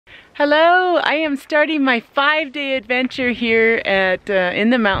Hello, I am starting my 5-day adventure here at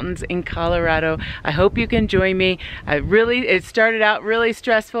in the mountains in Colorado. I hope you can join me. It started out really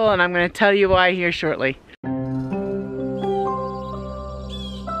stressful, and I'm going to tell you why here shortly.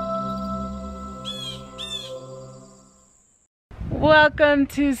 Welcome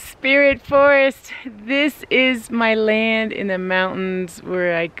to Spirit Forest. This is my land in the mountains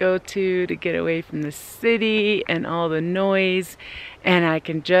where I go to get away from the city and all the noise, and I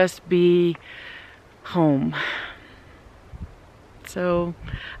can just be home. So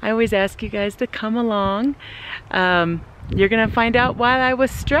I always ask you guys to come along. You're gonna find out why I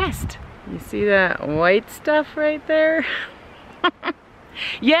was stressed. You see that white stuff right there?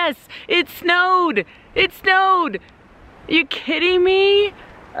 Yes, it snowed! It snowed! You kidding me? You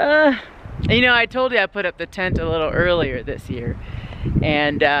know, I told you I put up the tent a little earlier this year.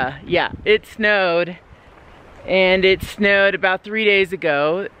 And yeah, it snowed. And it snowed about 3 days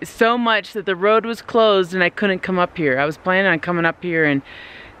ago. So much that the road was closed and I couldn't come up here. I was planning on coming up here and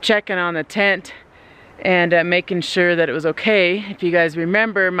checking on the tent and making sure that it was okay. If you guys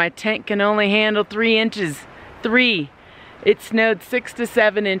remember, my tent can only handle 3 inches. 3. It snowed 6 to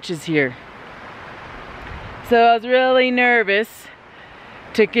 7 inches here. So I was really nervous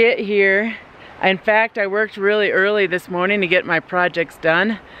to get here. In fact, I worked really early this morning to get my projects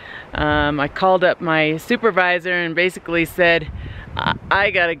done. I called up my supervisor and basically said,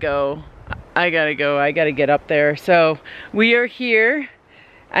 I gotta go. I gotta get up there. So we are here,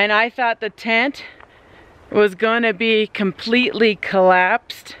 and I thought the tent was gonna be completely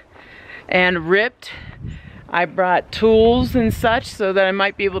collapsed and ripped. I brought tools and such so that I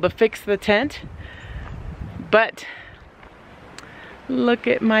might be able to fix the tent. But look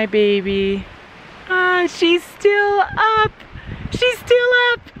at my baby. Ah, she's still up. She's still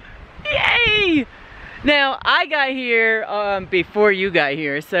up. Yay! Now, I got here before you got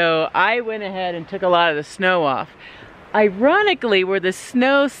here, so I went ahead and took a lot of the snow off. Ironically, where the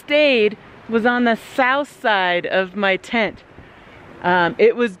snow stayed was on the south side of my tent.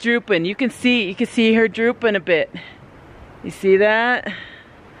 It was drooping. You can see her drooping a bit. You see that?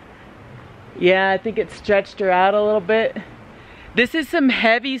 Yeah, I think it stretched her out a little bit. This is some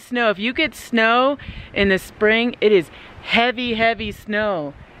heavy snow. If you get snow in the spring, it is heavy, heavy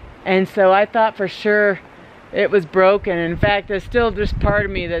snow. And so I thought for sure it was broken. In fact, there's still just part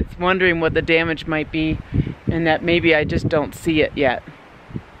of me that's wondering what the damage might be, and that maybe I just don't see it yet.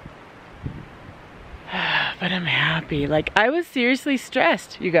 But I'm happy. Like, I was seriously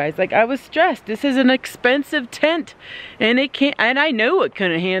stressed, you guys. Like, I was stressed. This is an expensive tent, and I know it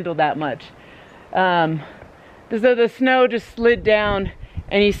couldn't handle that much. So the snow just slid down,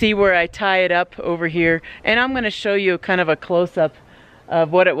 and you see where I tie it up over here. And I'm going to show you kind of a close-up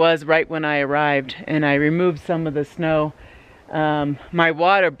of what it was right when I arrived. And I removed some of the snow. My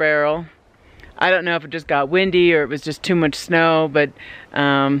water barrel, I don't know if it just got windy or it was just too much snow, but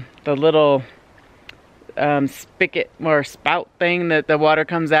the little spigot or spout thing that the water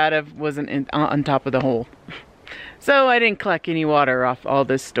comes out of wasn't on top of the hole. So I didn't collect any water off all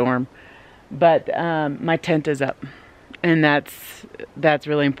this storm. But my tent is up, and that's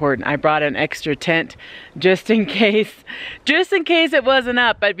really important. I brought an extra tent just in case it wasn't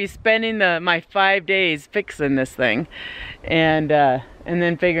up. I'd be spending my 5 days fixing this thing, and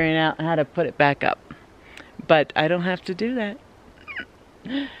then figuring out how to put it back up. But I don't have to do that.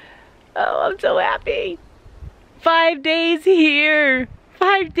 Oh, I'm so happy. 5 days here.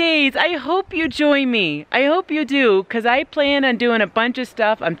 5 days. I hope you join me. I hope you do, because I plan on doing a bunch of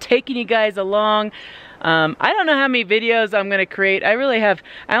stuff. I'm taking you guys along. I don't know how many videos I'm going to create. I only have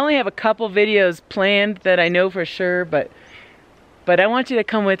a couple videos planned that I know for sure, but I want you to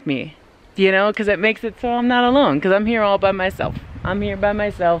come with me, you know, because it makes it so I'm not alone, because I'm here all by myself. I'm here by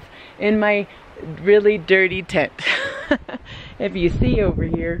myself in my really dirty tent. If you see over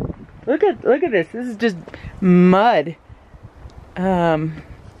here, look at this. This is just mud.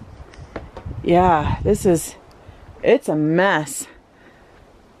 Yeah, it's a mess.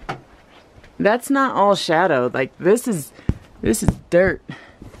 That's not all shadowed. Like, this is dirt.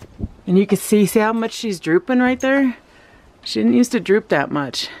 And you can see how much she's drooping right there? She didn't used to droop that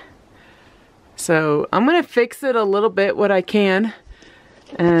much. So I'm gonna fix it a little bit what I can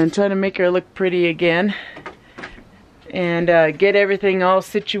and try to make her look pretty again. And get everything all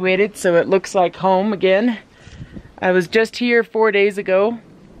situated so it looks like home again. I was just here 4 days ago.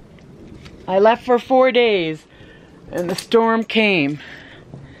 I left for 4 days and the storm came.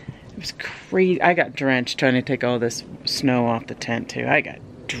 It was crazy. I got drenched trying to take all this snow off the tent too. I got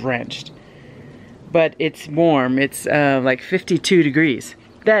drenched. But it's warm. It's like 52 degrees.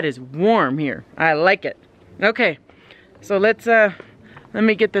 That is warm here. I like it. Okay, so let's Let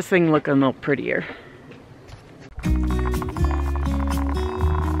me get this thing looking a little prettier. I've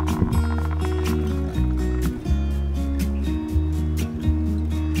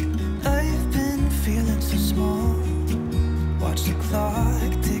been feeling so small. Watch the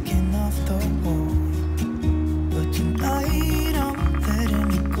clock ticking off the wall. But tonight I'm letting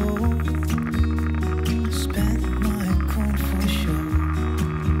it go. Spend my coin for sure.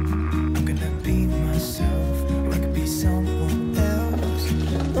 I'm gonna be myself, or I could be someone else.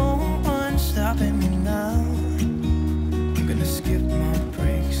 No one's stopping me now. I'm gonna skip my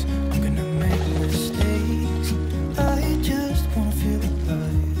breaks. I'm gonna make mistakes. I just wanna feel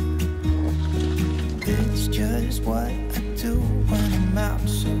alive. It's just what I do when I'm out,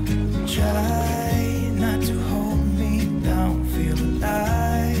 so try not to hold me down. Feel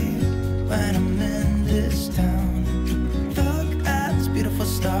alive when I'm in this town. Look at these beautiful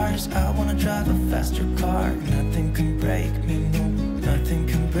stars. I wanna drive a faster car. Nothing can break me, no, nothing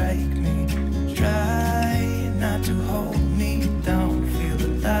can break me. Try not to hold me down. Feel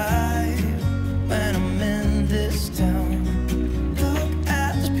alive when I'm in this town. Look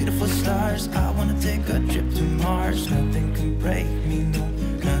at these beautiful stars. I wanna take a trip to Mars. Nothing can break me, no,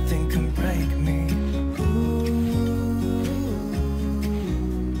 nothing can break me.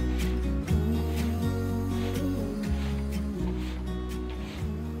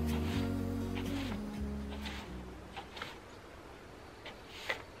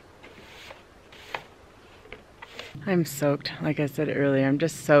 I'm soaked, like I said earlier. I'm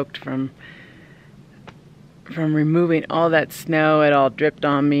just soaked from removing all that snow. It all dripped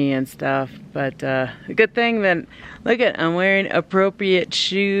on me and stuff. But a good thing that, look at, I'm wearing appropriate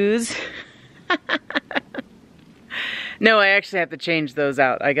shoes. No, I actually have to change those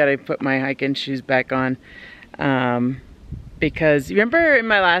out. I gotta put my hiking shoes back on. Because you remember in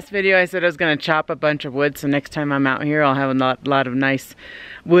my last video I said I was gonna chop a bunch of wood, so next time I'm out here I'll have a lot of nice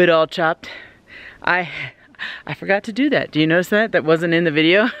wood all chopped. I forgot to do that. Do you notice that? That wasn't in the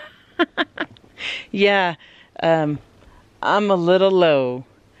video? Yeah, I'm a little low.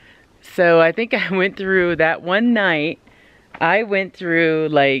 So I think I went through that one night. I went through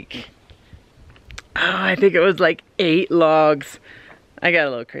like, I think it was like 8 logs. I got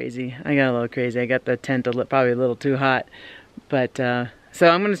a little crazy. I got the tent probably a little too hot. But, so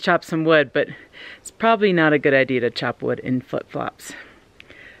I'm gonna chop some wood, but it's probably not a good idea to chop wood in flip-flops.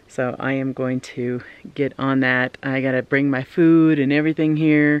 So I am going to get on that. I gotta bring my food and everything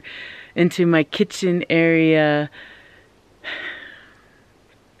here into my kitchen area.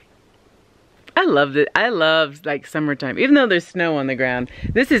 I loved it. I love like summertime, even though there's snow on the ground.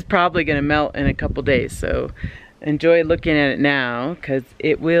 This is probably gonna melt in a couple days, so enjoy looking at it now, because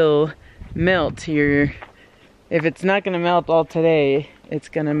it will melt here. If it's not gonna melt all today, it's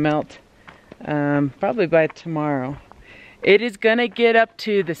gonna melt probably by tomorrow. It is gonna get up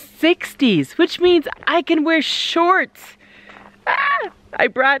to the 60s, which means I can wear shorts. Ah, I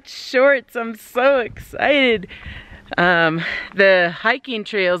brought shorts. I'm so excited. The hiking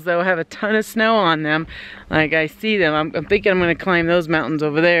trails though have a ton of snow on them. Like I see them. I'm thinking I'm gonna climb those mountains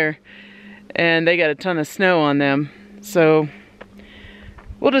over there, and they got a ton of snow on them. So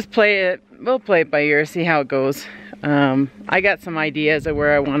we'll just play it. We'll play it by ear, see how it goes. I got some ideas of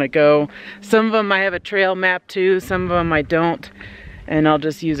where I want to go. Some of them I have a trail map to, some of them I don't, and I'll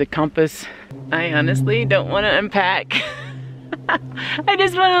just use a compass. I honestly don't want to unpack. I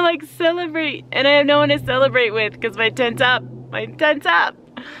just want to like celebrate, and I have no one to celebrate with because my tent's up. My tent's up.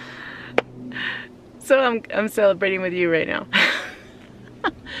 So I'm celebrating with you right now.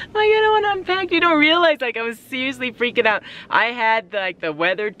 Like I don't want to unpack. You don't realize, like I was seriously freaking out. I had like the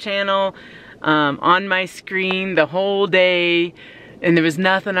Weather Channel on my screen the whole day, and there was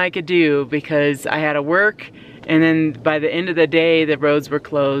nothing I could do because I had to work, and then by the end of the day the roads were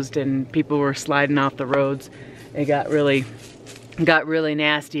closed and people were sliding off the roads. It got really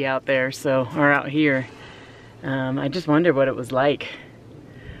nasty out there, so, or out here. I just wondered what it was like.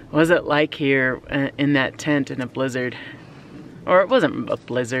 What was it like here in that tent in a blizzard? Or it wasn't a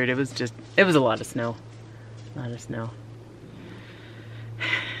blizzard, it was a lot of snow. A lot of snow.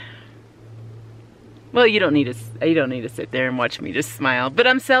 Well, you don't need to sit there and watch me just smile, but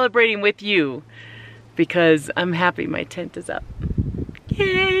I'm celebrating with you because I'm happy my tent is up.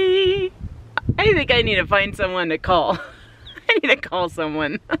 Yay! I think I need to find someone to call. I need to call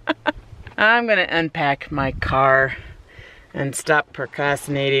someone. I'm gonna unpack my car and stop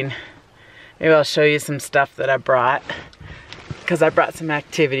procrastinating. Maybe I'll show you some stuff that I brought, because I brought some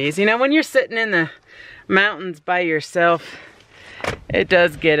activities. You know, when you're sitting in the mountains by yourself, it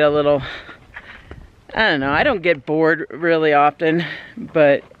does get a little, I don't know, I don't get bored really often,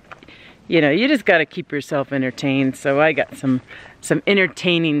 but you know, you just got to keep yourself entertained. So I got some some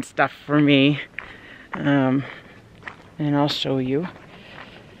entertaining stuff for me. And I'll show you.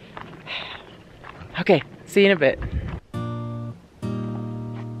 Okay, see you in a bit.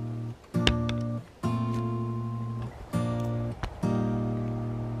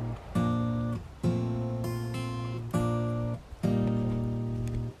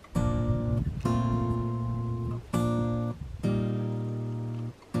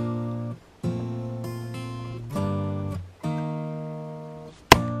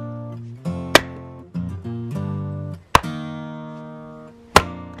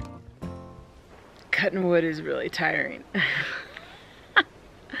 Cutting wood is really tiring.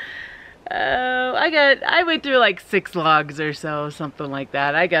 I went through like 6 logs or so, something like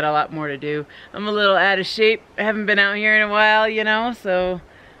that. I got a lot more to do. I'm a little out of shape. I haven't been out here in a while, you know, so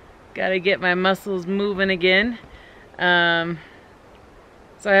gotta get my muscles moving again. So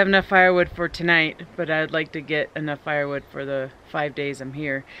I have enough firewood for tonight, but I'd like to get enough firewood for the 5 days I'm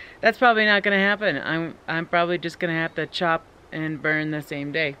here. That's probably not gonna happen. I'm probably just gonna have to chop and burn the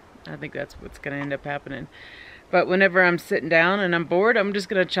same day. I think that's what's gonna end up happening. But whenever I'm sitting down and I'm bored, I'm just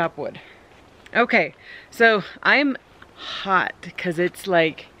gonna chop wood. Okay, so I'm hot because it's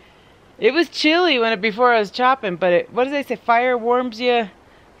like, it was chilly before I was chopping, but what do they say? Fire warms you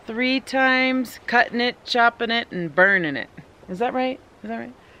 3 times, cutting it, chopping it, and burning it. Is that right? Is that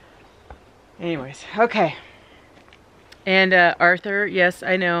right? Anyways, okay. And Arthur, yes,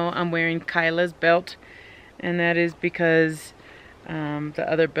 I know I'm wearing Kyla's belt, and that is because the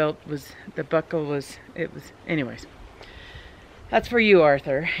other belt was, the buckle was, anyways. That's for you,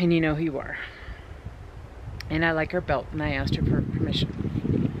 Arthur, and you know who you are. And I like her belt, and I asked her for permission.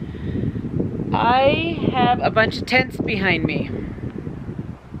 I have a bunch of tents behind me.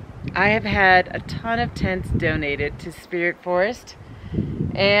 I have had a ton of tents donated to Spirit Forest,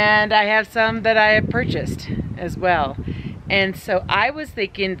 and I have some that I have purchased as well. And so I was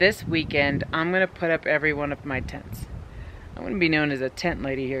thinking this weekend I'm going to put up every one of my tents. I'm going to be known as a tent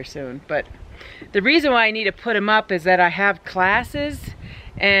lady here soon, but the reason why I need to put them up is that I have classes,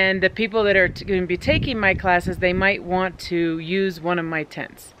 and the people that are going to be taking my classes, they might want to use one of my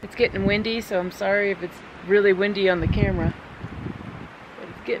tents. It's getting windy, so I'm sorry if it's really windy on the camera, but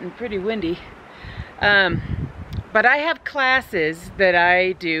it's getting pretty windy. But I have classes that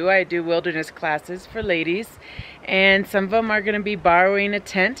I do wilderness classes for ladies, and some of them are going to be borrowing a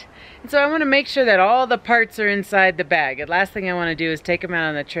tent. And so I want to make sure that all the parts are inside the bag. The last thing I want to do is take them out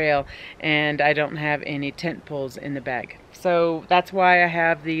on the trail and I don't have any tent poles in the bag. So that's why I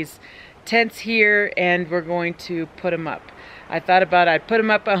have these tents here, and we're going to put them up. I thought about I'd put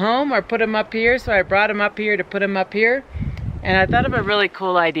them up at home or put them up here, so I brought them up here to put them up here. And I thought of a really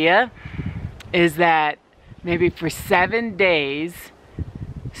cool idea, is that maybe for 7 days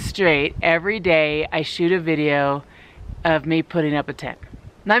straight, every day I shoot a video of me putting up a tent.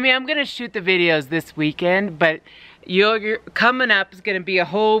 I mean, I'm gonna shoot the videos this weekend, but you're coming up is gonna be a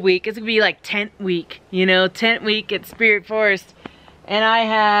whole week. It's gonna be like tent week, you know, tent week at Spirit Forest. And I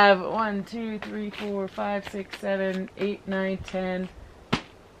have 1, 2, 3, 4, 5, 6, 7, 8, 9, 10,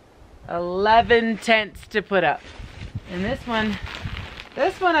 11 tents to put up. And this one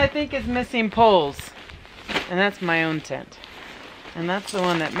I think is missing poles. And that's my own tent. And that's the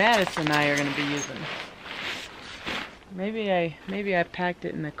one that Madison and I are gonna be using. Maybe I packed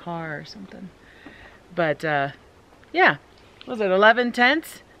it in the car or something. But yeah, what was it, 11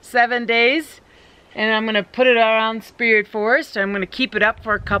 tents, 7 days, and I'm gonna put it around Spirit Forest. I'm gonna keep it up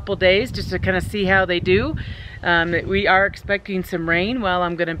for a couple days just to kind of see how they do. We are expecting some rain while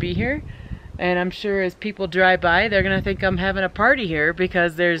I'm gonna be here, and I'm sure as people drive by, they're gonna think I'm having a party here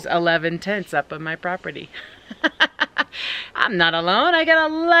because there's 11 tents up on my property. I'm not alone. I got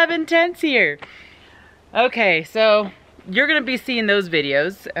 11 tents here. Okay, so you're going to be seeing those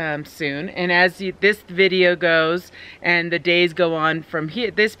videos soon, and as this video goes and the days go on from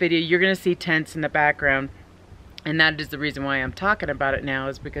this video, you're going to see tents in the background. And that is the reason why I'm talking about it now,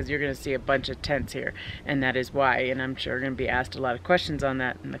 is because you're going to see a bunch of tents here, and that is why. And I'm sure going to be asked a lot of questions on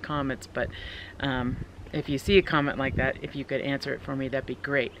that in the comments, but if you see a comment like that, if you could answer it for me, that'd be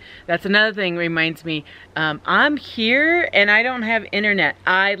great. That's another thing, reminds me, I'm here and I don't have internet.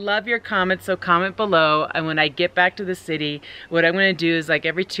 I love your comments, so comment below. And when I get back to the city, what I'm going to do is, like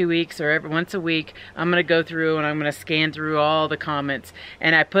every 2 weeks or once a week, I'm going to go through and I'm going to scan through all the comments,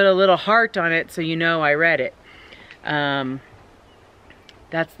 and I put a little heart on it so you know I read it.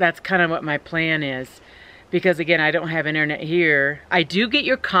 That's kind of what my plan is. Because again, I don't have internet here. I do get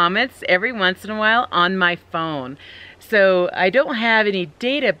your comments every once in a while on my phone. So I don't have any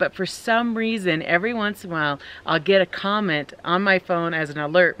data, but for some reason, every once in a while, I'll get a comment on my phone as an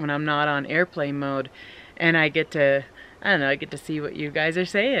alert when I'm not on airplane mode. And I get to I don't know, I get to see what you guys are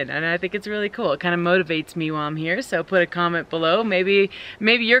saying, and I think it's really cool. It kind of motivates me while I'm here, so put a comment below. Maybe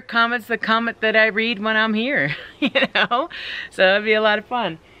your comment's the comment that I read when I'm here, you know? So it'd be a lot of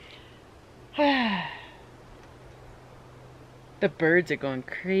fun. The birds are going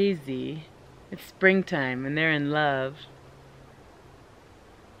crazy. It's springtime and they're in love.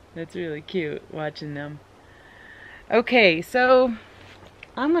 That's really cute, watching them. Okay, so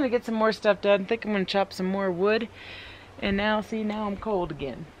I'm gonna get some more stuff done. I think I'm gonna chop some more wood. And now, see, now I'm cold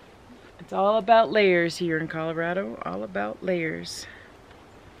again. It's all about layers here in Colorado. All about layers.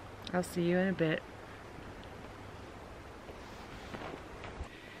 I'll see you in a bit.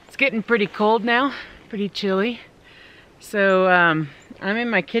 It's getting pretty cold now. Pretty chilly. So, I'm in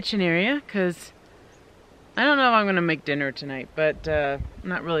my kitchen area because I don't know if I'm going to make dinner tonight, but I'm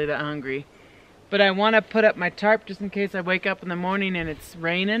not really that hungry. But I want to put up my tarp just in case I wake up in the morning and it's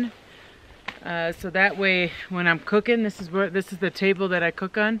raining. So that way when I'm cooking, this is the table that I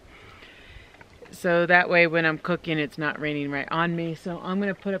cook on. So that way when I'm cooking, it's not raining right on me. So I'm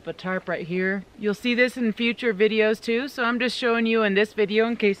going to put up a tarp right here. You'll see this in future videos too. So I'm just showing you in this video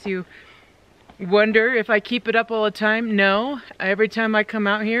in case you wonder if I keep it up all the time. No, every time I come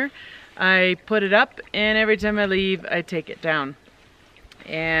out here, I put it up, and every time I leave, I take it down.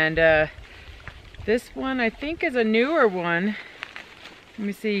 And this one I think is a newer one. Let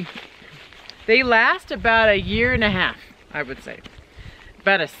me see. They last about a year and a half, I would say.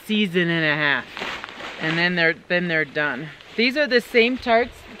 About a season and a half. And then they're done. These are the same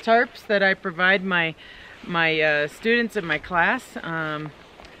tarps that I provide my students in my class. I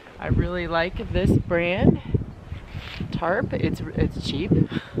really like this brand tarp. It's cheap.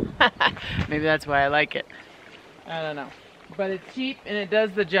 Maybe that's why I like it. I don't know. But it's cheap and it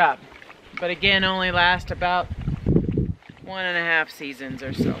does the job. But again, only lasts about 1.5 seasons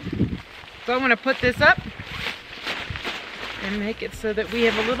or so. So I'm going to put this up and make it so that we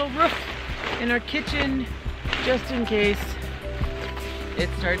have a little roof in our kitchen just in case it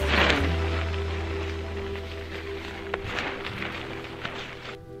starts snowing.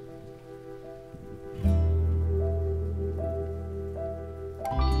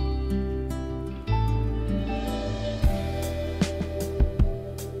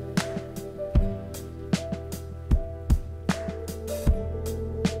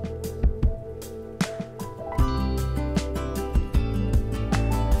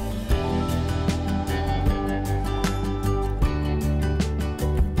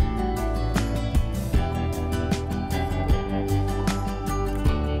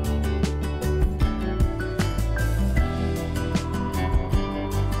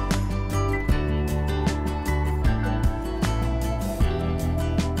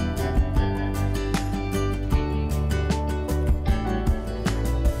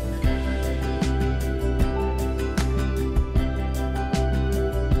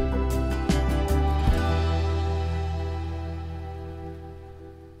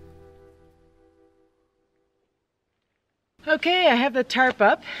 Okay, I have the tarp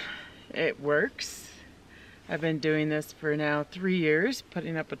up. It works. I've been doing this for now 3 years,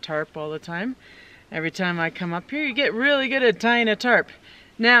 putting up a tarp all the time. Every time I come up here, you get really good at tying a tarp.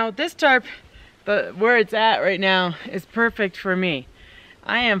 Now, this tarp, where it's at right now, is perfect for me.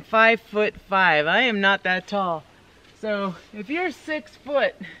 I am 5'5". I am not that tall. So, if you're 6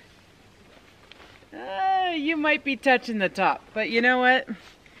 foot, you might be touching the top. But you know what?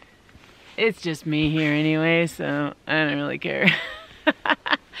 It's just me here anyway, so I don't really care.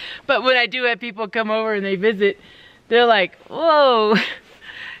 But when I do have people come over and they visit, they're like, whoa.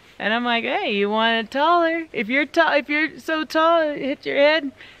 And I'm like, hey, you want it taller? If you're so tall, it hits your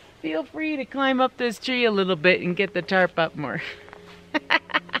head, feel free to climb up this tree a little bit and get the tarp up more.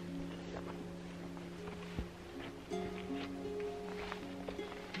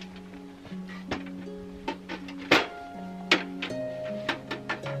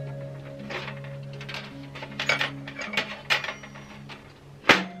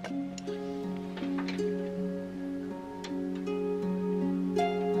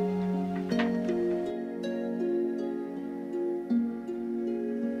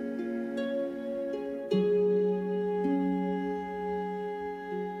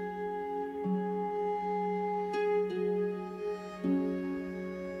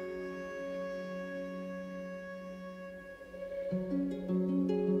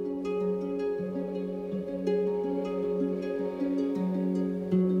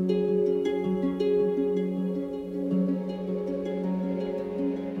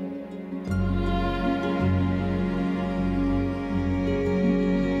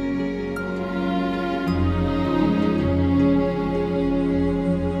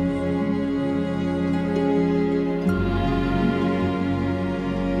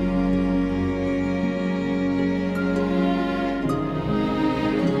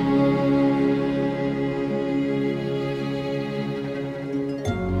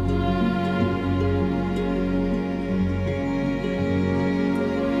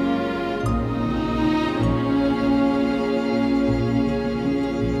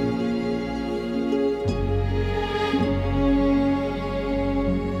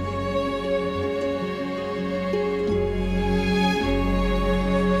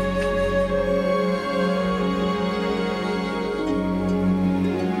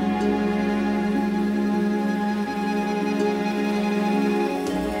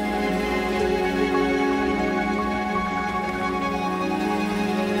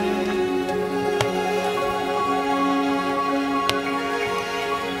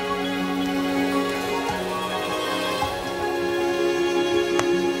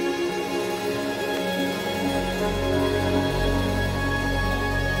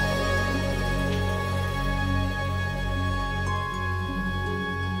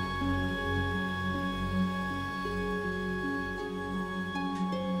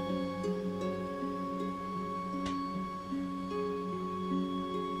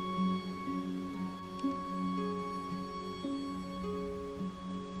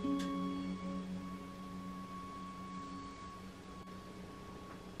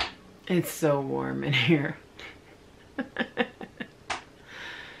 It's so warm in here. The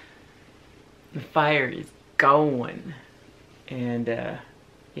fire is going. And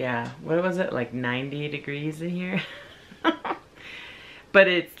yeah, what was it, like 90 degrees in here? But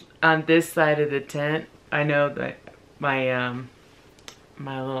it's on this side of the tent. I know that my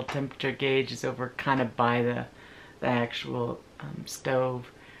my little temperature gauge is over kind of by the actual stove.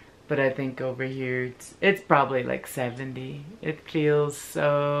 But I think over here it's probably like 70. It feels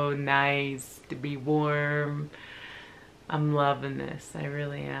so nice to be warm. I'm loving this. I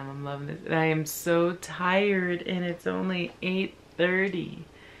really am. I'm loving this. And I am so tired and it's only 8:30.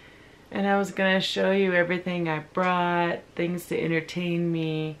 And I was gonna show you everything I brought, things to entertain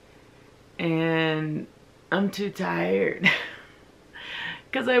me, and I'm too tired.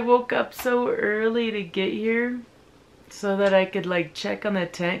 Because I woke up so early to get here so that I could like check on the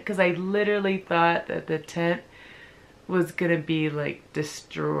tent, because I literally thought that the tent was gonna be like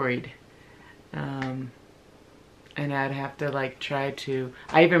destroyed. And I'd have to like try to,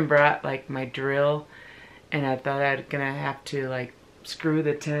 I even brought like my drill, and I thought I was gonna have to like screw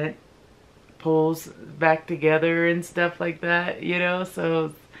the tent poles back together and stuff like that, you know.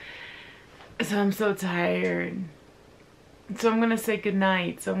 So I'm so tired. So I'm gonna say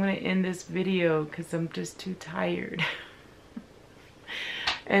goodnight. So I'm gonna end this video because I'm just too tired.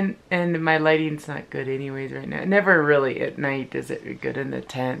 and my lighting's not good anyways right now. Never really at night is it good in the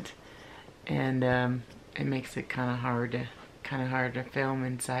tent, and it makes it kind of hard to film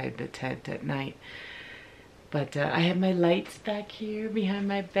inside the tent at night. But I have my lights back here behind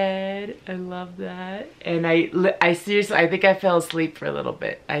my bed. I love that. And I seriously, I think I fell asleep for a little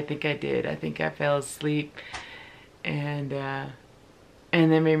bit. I think I did. I think I fell asleep. And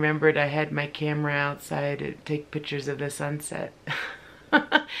then remembered I had my camera outside to take pictures of the sunset.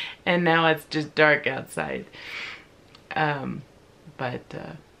 And now it's just dark outside.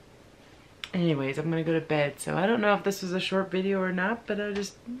 Anyways, I'm gonna go to bed. So I don't know if this was a short video or not, but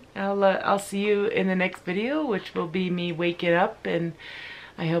I'll see you in the next video, which will be me waking up, and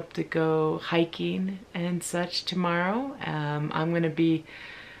I hope to go hiking and such tomorrow.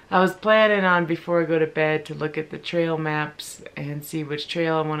 I was planning on, before I go to bed, to look at the trail maps and see which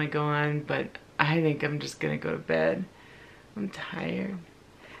trail I want to go on, but I think I'm just gonna go to bed. I'm tired.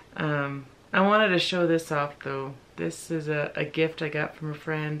 I wanted to show this off though. This is a gift I got from a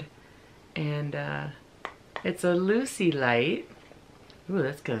friend. And it's a Lucy light. Ooh,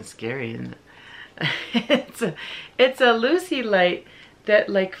 that's kind of scary, isn't it? It's a Lucy light that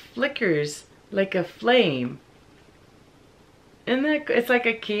like flickers like a flame. Isn't that, it's like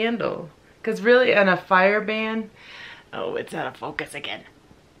a candle. Because really, on a fire band, oh, it's out of focus again.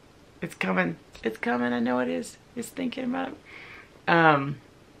 It's coming. It's coming. I know it is. It's thinking about it.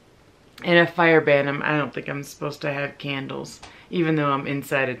 In a fire band, I don't think I'm supposed to have candles, even though I'm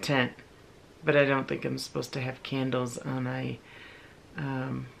inside a tent. But I don't think I'm supposed to have candles on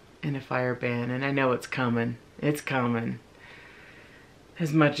in a fire ban. And I know it's coming. It's coming.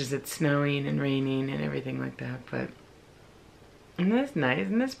 As much as it's snowing and raining and everything like that. But isn't this nice?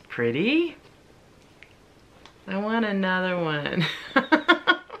 Isn't this pretty? I want another one.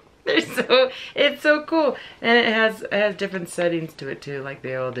 It's so cool. And it has different settings to it too, like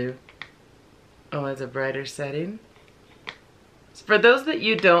they all do. Oh, it's a brighter setting. For those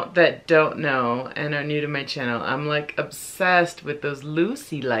that don't know and are new to my channel, I'm like obsessed with those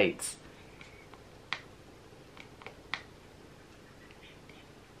Lucy lights.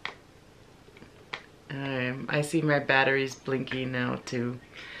 I see my batteries blinking now too.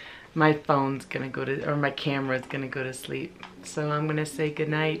 My phone's gonna go to, or my camera's gonna go to sleep. So I'm gonna say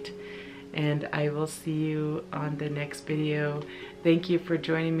goodnight, and I will see you on the next video. Thank you for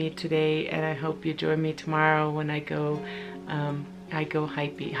joining me today, and I hope you join me tomorrow when I go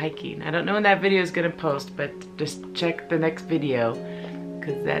hiking. I don't know when that video is gonna post, but just check the next video,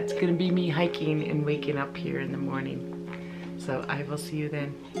 because that's gonna be me hiking and waking up here in the morning. So I will see you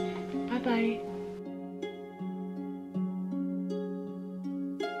then. Bye bye.